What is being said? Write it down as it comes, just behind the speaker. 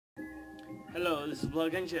Hello, this is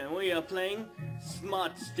Blockengine, and we are playing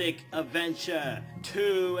Smart Stick Adventure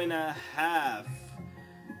 2.5.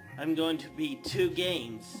 I'm going to be 2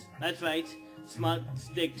 games. That's right, Smart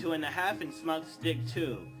Stick 2.5 and Smart Stick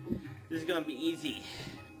 2. This is going to be easy.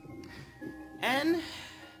 And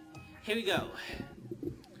here we go.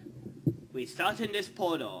 We start in this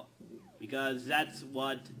portal, because that's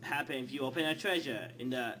what happened if you open a treasure in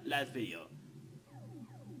the last video.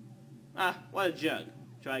 Ah, what a jerk.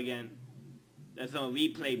 Try again. There's no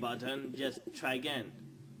replay button, just try again.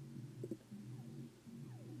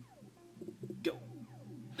 Go.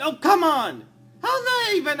 Oh, come on! How's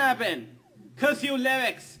that even happen? Curse you,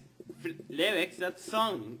 lyrics! Lyrics? That's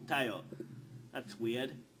song title. That's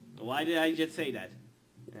weird. Why did I just say that?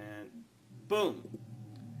 And boom.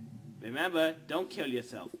 Remember, don't kill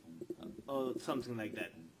yourself. Or something like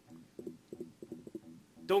that.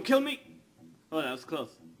 Don't kill me! Oh, that was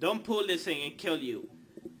close. Don't pull this thing and kill you.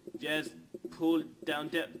 Just pull down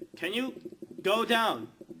there. Can you go down?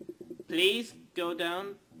 Please go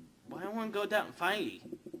down. Why don't I want to go down? Finally.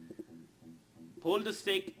 Pull the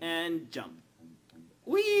stick and jump.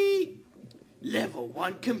 Whee! Level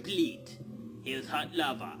 1 complete. Here's hot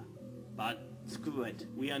lava. But screw it.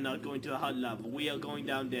 We are not going to a hot lava. We are going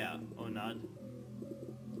down there. Or not.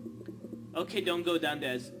 Okay, don't go down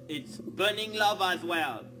there. It's burning lava as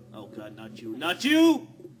well. Oh god, not you. Not you!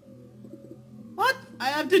 What? I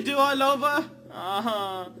have to do all over?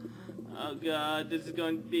 Oh god, this is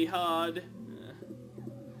going to be hard.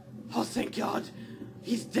 Oh thank god,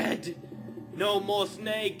 he's dead. No more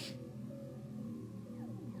snake.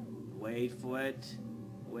 Wait for it.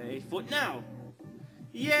 Wait for it now.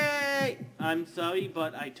 Yay! I'm sorry,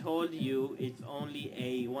 but I told you it's only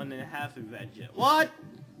a 1.5 adventure. What?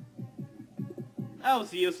 That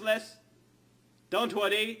was useless. Don't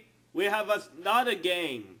worry, we have another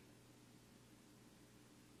game.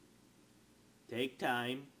 Take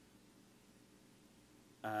time.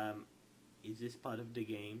 Is this part of the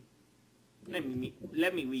game? Let me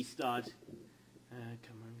restart.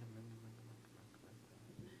 Come on.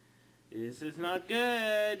 This is not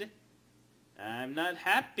good. I'm not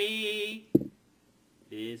happy.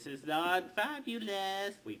 This is not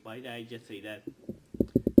fabulous. Wait, why did I just say that?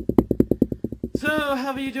 So,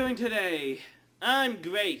 how are you doing today? I'm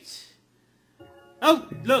great. Oh,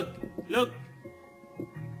 look.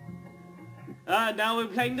 Now we're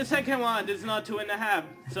playing the second one. This is not 2.5.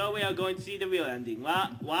 So we are going to see the real ending.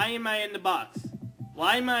 Why am I in the box?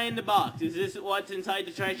 Why am I in the box? Is this what's inside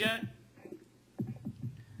the treasure?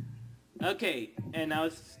 Okay, and now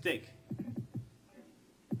it's stick.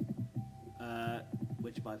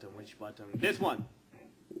 Which button? This one.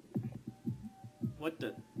 What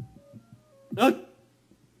the? Oh!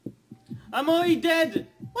 I'm already dead!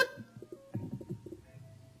 What?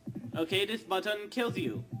 Okay, this button kills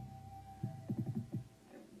you.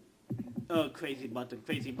 Oh, crazy button.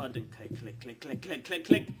 Click.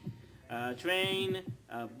 Train,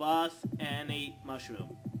 a boss, and a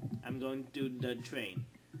mushroom. I'm going to do the train.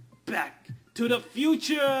 Back to the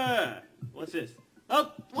future! What's this?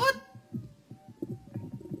 Oh, what?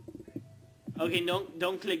 Okay,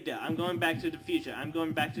 don't click there. I'm going back to the future.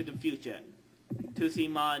 To see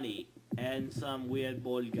Marnie and some weird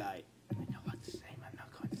bald guy. I know what's his name. I'm not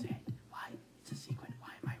going to say it. Why? It's a secret.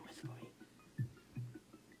 Why am I whispering?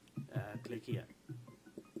 Click here.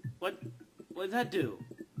 What does that do?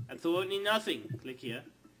 Absolutely nothing. Click here.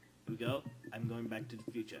 Here we go. I'm going back to the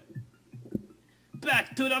future.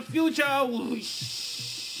 Back to the future!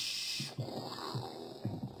 Whoosh.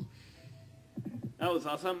 That was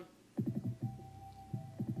awesome.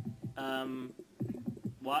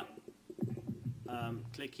 What?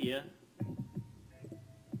 Click here.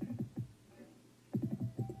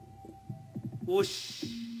 Whoosh.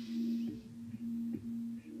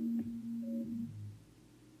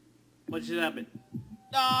 What just happened?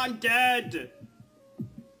 Oh, I'm dead!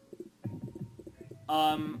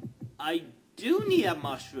 I do need a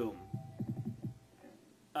mushroom.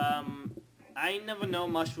 I never know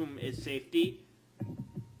mushroom is safety.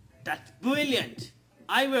 That's brilliant!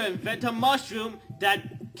 I will invent a mushroom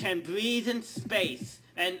that can breathe in space.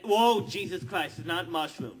 And, whoa, Jesus Christ, it's not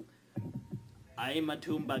mushroom. I am a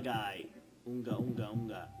Toomba guy.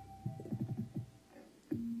 Unga.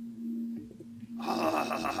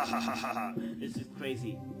 This is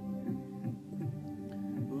crazy.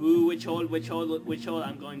 Ooh, which hole?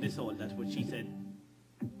 I'm going this hole. That's what she said.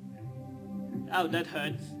 Oh, that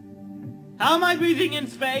hurts. How am I breathing in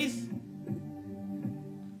space?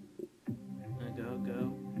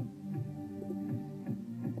 Go.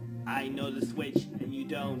 I know the switch, and you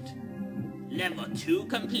don't. Level 2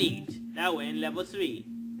 complete. Now we're in level 3.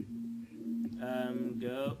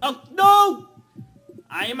 Go. Oh, no!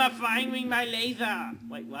 I am firing my laser.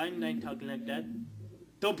 Wait, why am I talking like that?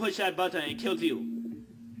 Don't push that button, it kills you.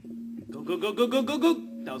 Go, go, go, go, go, go, go.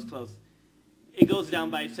 That was close. It goes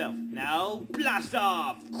down by itself. Now, blast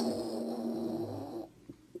off.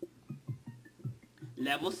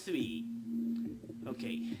 Level 3.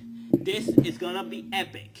 Okay, this is gonna be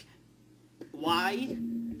epic. Why?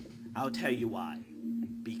 I'll tell you why.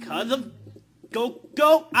 Because of... Go,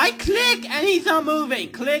 go! I click and he's not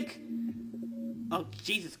moving! Click! Oh,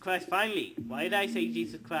 Jesus Christ, finally! Why did I say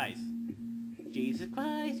Jesus Christ? Jesus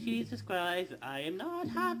Christ, I am not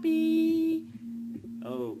happy!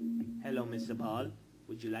 Oh, hello Mr. Paul.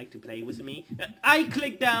 Would you like to play with me? I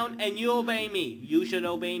click down and you obey me. You should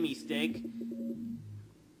obey me, Stick.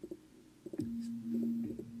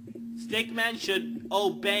 Stickman should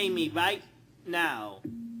obey me right now.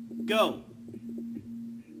 Go!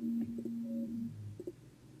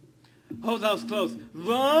 Oh, that was close.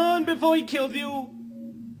 Run before he kills you!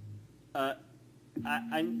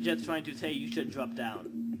 I'm just trying to say you should drop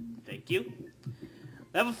down. Thank you.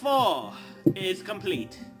 Level 4 is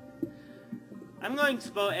complete. I'm going to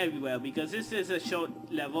explore everywhere because this is a short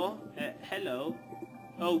level. Hello.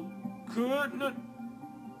 Oh, goodness.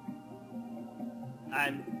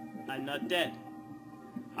 I'm not dead.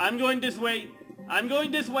 I'm going this way. I'm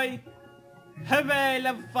going this way. Hooray,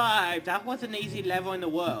 level 5. That was an easy level in the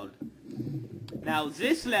world. Now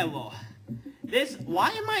this level. Why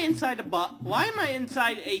am I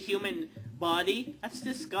inside a human body? That's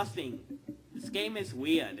disgusting. This game is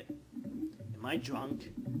weird. Am I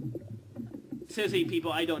drunk? Seriously,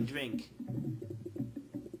 people, I don't drink.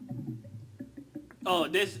 Oh,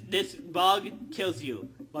 this bug kills you.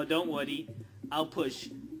 Well, don't worry. I'll push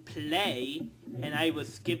play and I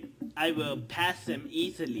will pass them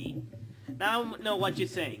easily. Now I know what you're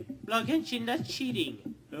saying. Block Genshin, that's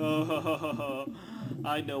cheating. Oh,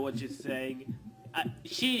 I know what you're saying.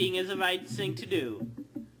 Cheating is the right thing to do.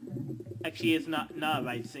 Actually, it's not the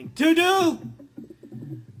right thing to do!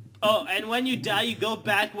 Oh, and when you die, you go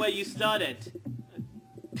back where you started.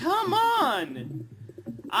 Come on!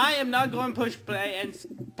 I am not going to push play and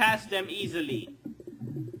pass them easily.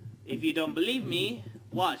 If you don't believe me,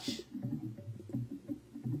 watch.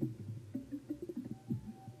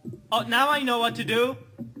 Oh, now I know what to do.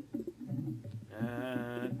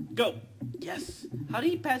 Go. Yes. How do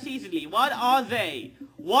you pass easily? What are they?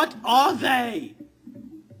 What are they?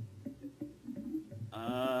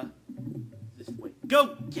 This way.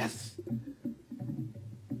 Go. Yes.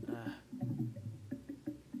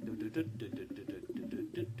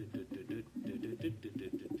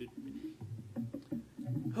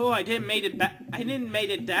 Oh, I didn't make it back. I didn't make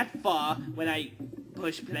it that far when I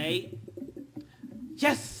push play.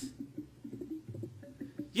 Yes.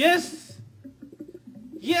 Yes.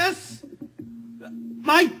 Yes.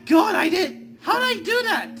 My God, I did. How did I do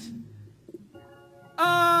that?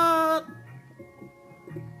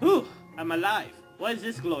 Whew, I'm alive. What is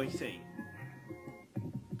this glowing thing?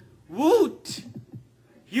 Woot!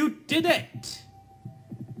 You did it!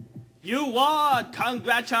 You won!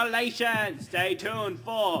 Congratulations! Stay tuned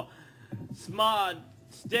for Smart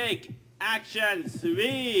Stick Action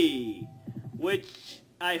 3, which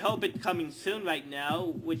I hope it's coming soon right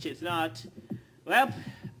now, which it's not. Well,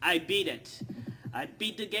 I beat it. I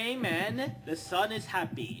beat the game and the sun is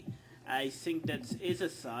happy. I think that is a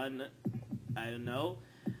sun. I don't know.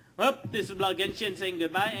 Well, this is Block Genshin saying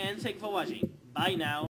goodbye and thanks for watching. Bye now.